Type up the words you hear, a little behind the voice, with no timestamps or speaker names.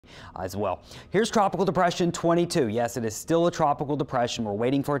as well. Here's Tropical Depression 22. Yes, it is still a tropical depression. We're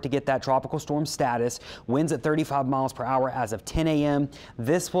waiting for it to get that tropical storm status. Winds at 35 miles per hour as of 10 a.m.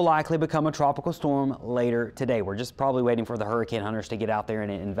 This will likely become a tropical storm later today. We're just probably waiting for the hurricane hunters to get out there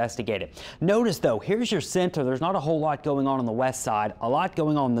and investigate it. Notice though, here's your center. There's not a whole lot going on the west side, a lot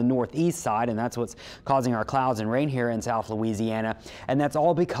going on the northeast side, and that's what's causing our clouds and rain here in South Louisiana. And that's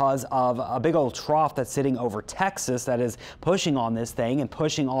all because of a big old trough that's sitting over Texas that is pushing on this thing and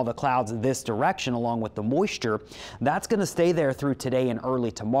pushing all the clouds this direction along with the moisture. That's going to stay there through today and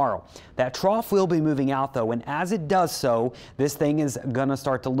early tomorrow. That trough will be moving out though, and as it does so, this thing is going to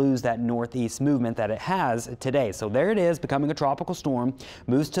start to lose that northeast movement that it has today. So there it is, becoming a tropical storm,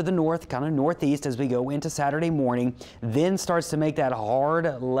 moves to the north, kind of northeast as we go into Saturday morning, then starts to make that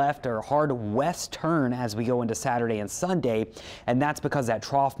hard left or hard west turn as we go into Saturday and Sunday, and that's because that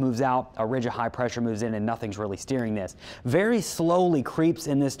trough moves out, a ridge of high pressure moves in, and nothing's really steering this. Very slowly creeps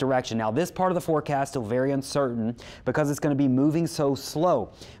in this direction. Now this part of the forecast still very uncertain because it's going to be moving so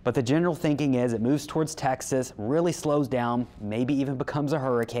slow, but the general thinking is it moves towards Texas, really slows down, maybe even becomes a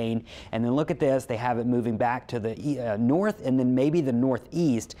hurricane, and then look at this, they have it moving back to the north and then maybe the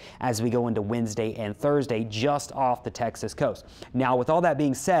northeast as we go into Wednesday and Thursday just off the Texas coast. Now with all that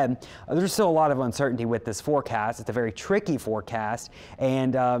being said, there's still a lot of uncertainty with this forecast. It's a very tricky forecast,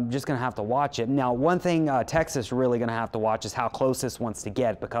 and just going to have to watch it. Now one thing Texas really going to have to watch is how close this wants to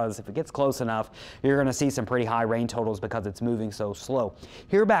get, because if it gets close enough, you're going to see some pretty high rain totals because it's moving so slow.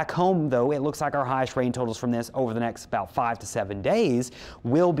 Here back home though, it looks like our highest rain totals from this over the next about 5 to 7 days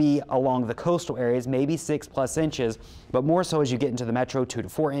will be along the coastal areas, maybe 6+ inches, but more so as you get into the metro, 2 to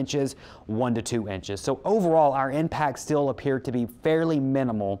 4 inches, 1 to 2 inches. So overall, our impacts still appear to be fairly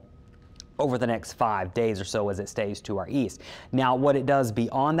minimal over the next 5 days or so as it stays to our east. Now what it does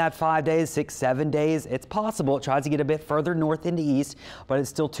beyond that 5 days, 6, 7 days, it's possible it tries to get a bit further north into east, but it's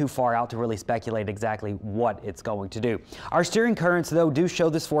still too far out to really speculate exactly what it's going to do. Our steering currents though do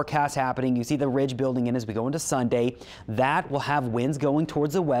show this forecast happening. You see the ridge building in as we go into Sunday. That will have winds going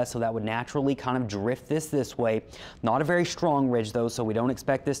towards the west, so that would naturally kind of drift this way. Not a very strong ridge though, so we don't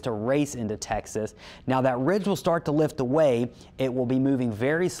expect this to race into Texas. Now that ridge will start to lift away. It will be moving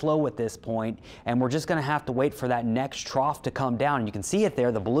very slow at this point, and we're just going to have to wait for that next trough to come down. And you can see it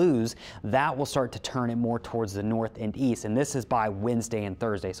there, the blues, that will start to turn it more towards the north and east, and this is by Wednesday and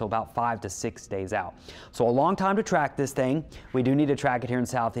Thursday, so about 5 to 6 days out. So a long time to track this thing. We do need to track it here in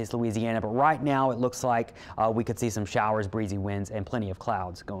southeast Louisiana, but right now it looks like we could see some showers, breezy winds, and plenty of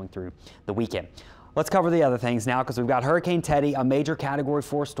clouds going through the weekend. Let's cover the other things now, because we've got Hurricane Teddy, a major Category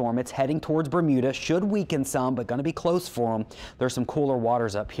 4 storm. It's heading towards Bermuda, should weaken some, but going to be close for them. There's some cooler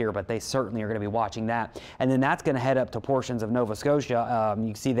waters up here, but they certainly are going to be watching that. And then that's going to head up to portions of Nova Scotia. You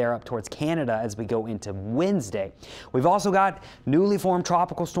can see there up towards Canada as we go into Wednesday. We've also got newly formed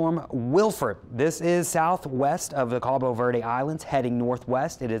tropical storm Wilfred. This is southwest of the Cabo Verde Islands, heading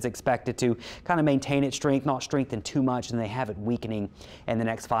northwest. It is expected to kind of maintain its strength, not strengthen too much, and they have it weakening in the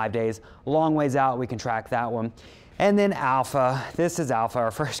next 5 days. Long ways out. We can track that one. And then Alpha. This is Alpha, our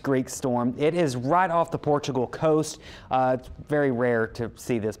first Greek storm. It is right off the Portugal coast. It's very rare to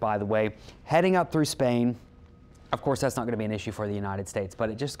see this, by the way. Heading up through Spain. Of course, that's not going to be an issue for the United States, but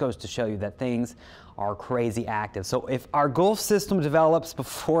it just goes to show you that things are crazy active. So if our Gulf system develops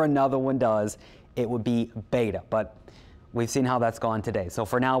before another one does, it would be beta. But we've seen how that's gone today. So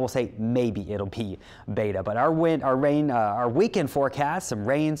for now, we'll say maybe it'll be beta. But our weekend forecast, some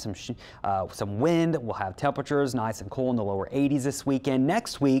rain, some wind. We'll have temperatures nice and cool in the lower 80s this weekend.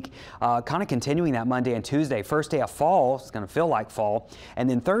 Next week, kind of continuing that Monday and Tuesday. First day of fall, it's going to feel like fall. And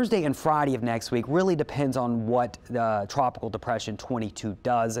then Thursday and Friday of next week really depends on what the Tropical Depression 22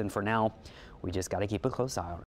 does. And for now, we just got to keep a close eye on it.